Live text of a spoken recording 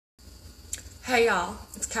Hey y'all,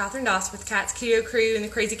 it's Catherine Doss with Cat's Keto Crew and the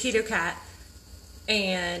Crazy Keto Cat.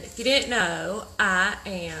 And if you didn't know, I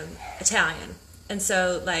am Italian. And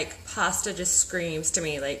so like pasta just screams to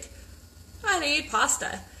me like, I need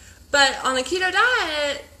pasta. But on the keto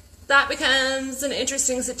diet, that becomes an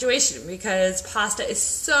interesting situation because pasta is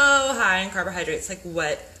so high in carbohydrates. Like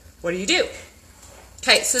what do you do?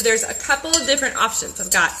 Okay, so there's a couple of different options.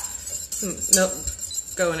 I've got some milk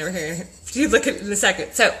going over here. You look at it in a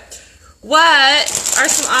second. So what are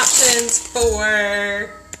some options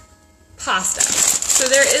for pasta? So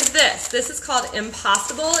there is this. This is called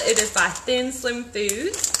Impossible. It is by Thin Slim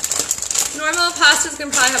Foods. Normal pastas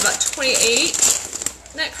can probably have about 28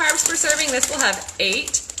 net carbs per serving. This will have 8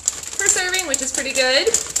 per serving, which is pretty good.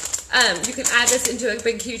 You can add this into a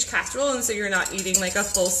big, huge casserole, and so you're not eating like a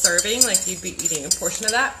full serving, like you'd be eating a portion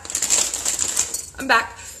of that. I'm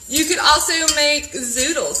back. You could also make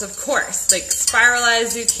zoodles, of course. Like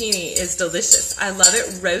spiralized zucchini is delicious. I love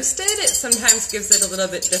it roasted. It sometimes gives it a little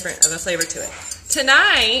bit different of a flavor to it.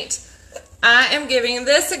 Tonight, I am giving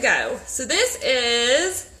this a go. So this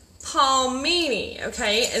is palmini,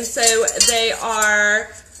 okay? And so they are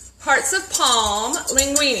parts of palm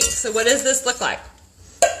linguine. So what does this look like?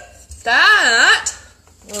 That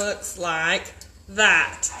looks like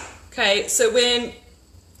that. Okay, so when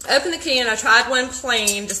I opened the can, I tried one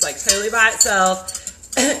plain, just like totally by itself,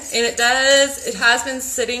 and it has been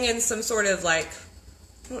sitting in some sort of like,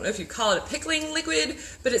 I don't know if you call it a pickling liquid,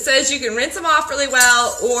 but it says you can rinse them off really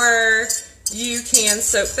well, or you can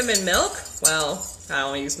soak them in milk. Well, I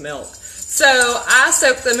only use milk. So I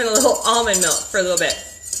soaked them in a little almond milk for a little bit.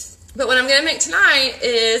 But what I'm going to make tonight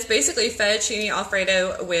is basically fettuccine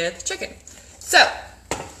Alfredo with chicken. So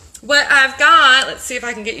what I've got, let's see if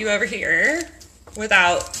I can get you over here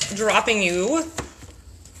without dropping you,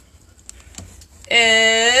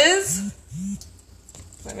 is,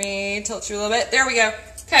 let me tilt you a little bit. There we go.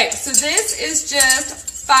 Okay, so this is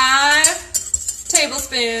just 5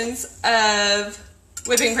 tablespoons of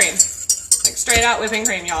whipping cream. Like straight out whipping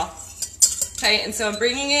cream, y'all. Okay, and so I'm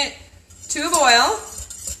bringing it to a boil.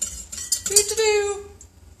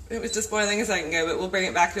 It was just boiling a second ago, but we'll bring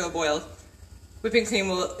it back to a boil. Whipping cream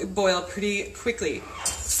will boil pretty quickly.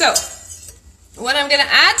 So what I'm going to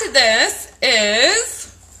add to this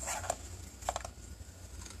is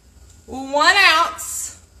 1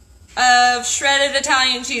 ounce of shredded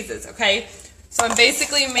Italian cheeses, okay? So I'm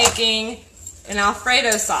basically making an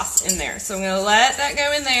Alfredo sauce in there. So I'm going to let that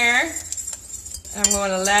go in there. And I'm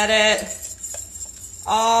going to let it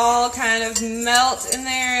all kind of melt in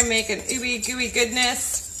there and make an ooey gooey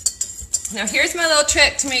goodness. Now here's my little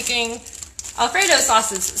trick to making Alfredo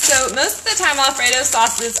sauces. So most of the time Alfredo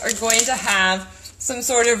sauces are going to have some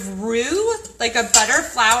sort of roux, like a butter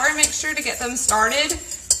flour mixture to get them started.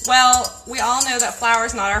 Well, we all know that flour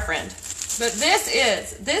is not our friend. But this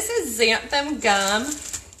is xanthan gum,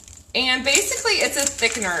 and basically it's a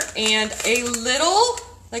thickener, and a little,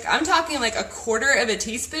 like I'm talking like a 1/4 of a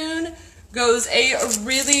teaspoon goes a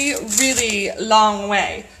really, really long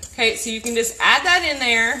way. Okay, so you can just add that in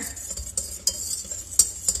there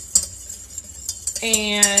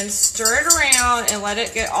and stir it around and let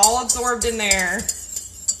it get all absorbed in there.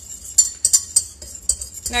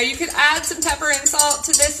 Now you could add some pepper and salt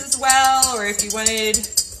to this as well, or if you wanted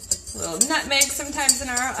a little nutmeg sometimes in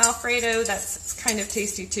our Alfredo, that's kind of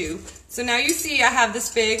tasty too. So now you see I have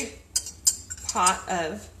this big pot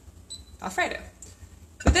of Alfredo.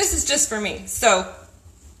 But this is just for me, so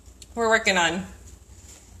we're working on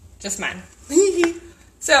just mine.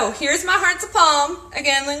 So here's my hearts of palm,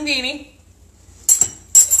 again, linguine.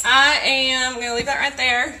 I'm going to leave that right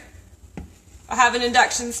there. I have an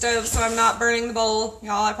induction stove, so I'm not burning the bowl,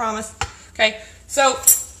 y'all, I promise. Okay, so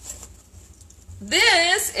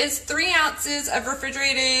this is 3 ounces of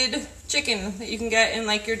refrigerated chicken that you can get in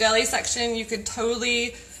like your deli section. You could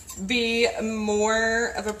totally be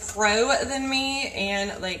more of a pro than me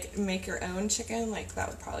and like make your own chicken. Like that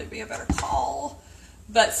would probably be a better call.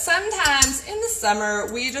 But sometimes in the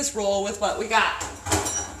summer, we just roll with what we got.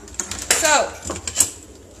 So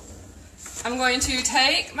I'm going to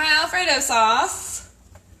take my Alfredo sauce,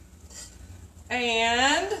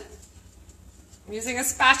 and I'm using a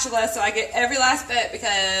spatula so I get every last bit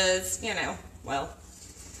because, you know, well,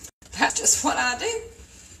 that's just what I do.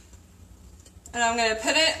 And I'm going to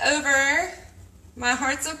put it over my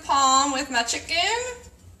hearts of palm with my chicken.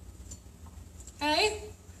 Okay.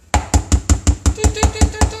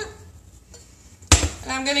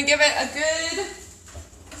 And I'm going to give it a good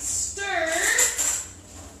stir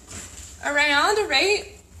around,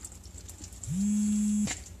 right?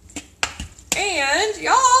 And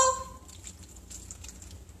y'all,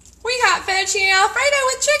 we got fettuccine Alfredo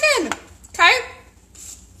with chicken. Okay.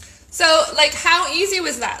 like, how easy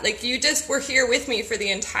was that? Like, you just were here with me for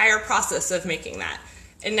the entire process of making that.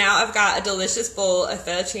 And now I've got a delicious bowl of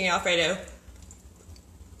fettuccine Alfredo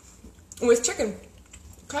with chicken.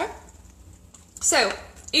 Okay? So,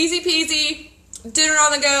 easy peasy, dinner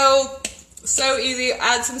on the go, so easy.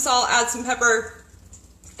 Add some salt, add some pepper,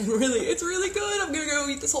 and really, it's really good. I'm gonna go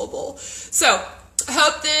eat this whole bowl. So, I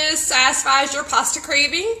hope this satisfies your pasta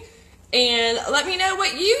craving, and let me know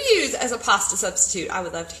what you use as a pasta substitute. I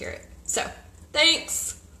would love to hear it. So,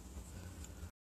 thanks.